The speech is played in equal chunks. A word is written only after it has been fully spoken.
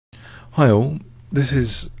Hi all, this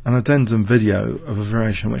is an addendum video of a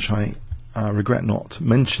variation which I regret not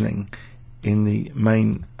mentioning in the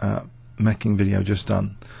main Mecking video just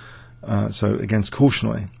done. So against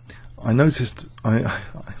Korchnoi, I noticed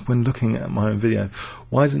when looking at my own video,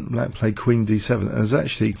 why didn't Black play Queen D7? And there's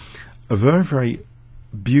actually a very, very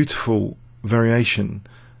beautiful variation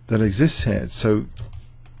that exists here. So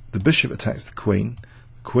the bishop attacks the queen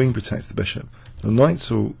protects the bishop, the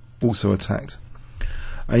knights are also attacked.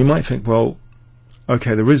 And you might think, well,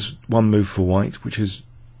 okay, there is one move for white which is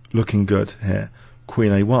looking good here,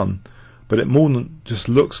 Queen A1, but it more than just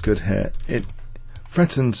looks good here, it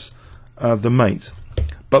threatens the mate.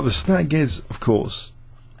 But the snag is, of course,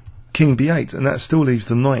 King B8, and that still leaves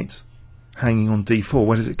the knight hanging on D4.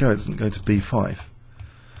 Where does it go? It doesn't go to B5.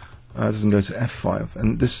 It doesn't go to F5.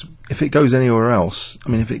 And this, if it goes anywhere else, I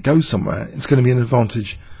mean, if it goes somewhere, it's going to be an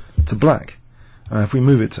advantage to black. If we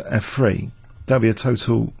move it to F3, that'll be a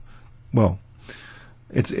total, well,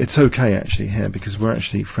 it's okay actually here, because we're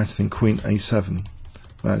actually threatening Queen A7.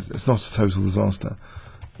 It's not a total disaster.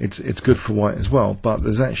 It's good for white as well, but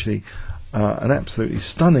there's actually an absolutely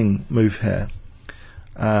stunning move here,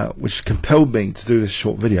 which compelled me to do this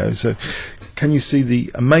short video. So can you see the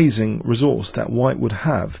amazing resource that white would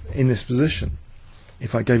have in this position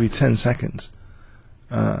if I gave you 10 seconds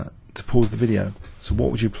to pause the video? So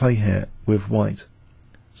what would you play here with white,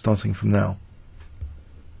 starting from now?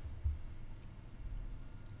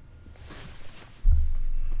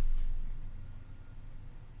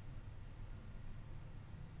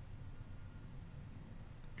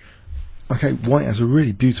 Okay, white has a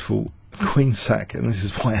really beautiful queen sack, and this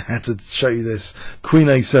is why I had to show you this. Queen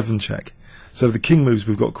A7 check. So if the king moves,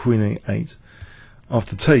 we've got Queen A8.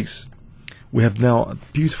 After takes, we have now a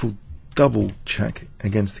beautiful double check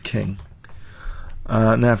against the king.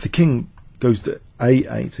 Now if the king goes to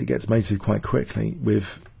A8, it gets mated quite quickly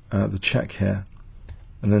with the check here,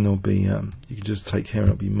 and then there'll be you can just take here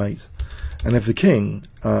and it'll be mate. And if the king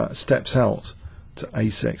steps out to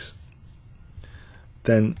A6,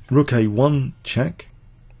 then Rook A1 check,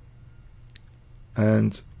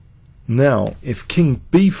 and now if King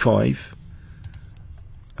B5,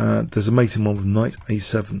 there's a mating one with Knight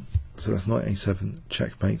A7, so that's Knight A7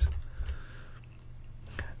 checkmate.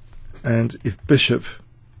 And if Bishop,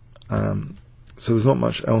 so there's not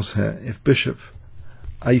much else here. If Bishop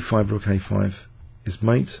A5, Rook A5 is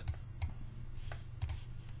mate.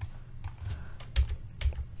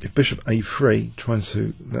 If Bishop A3 tries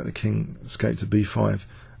to let the king escape to B5,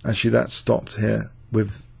 actually that's stopped here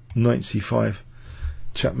with Knight C5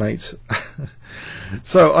 checkmate.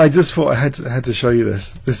 So I just thought I had to show you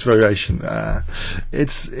this variation.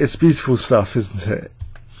 It's beautiful stuff, isn't it?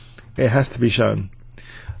 It has to be shown.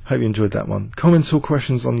 Hope you enjoyed that one. Comments or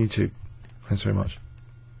questions on YouTube. Thanks very much.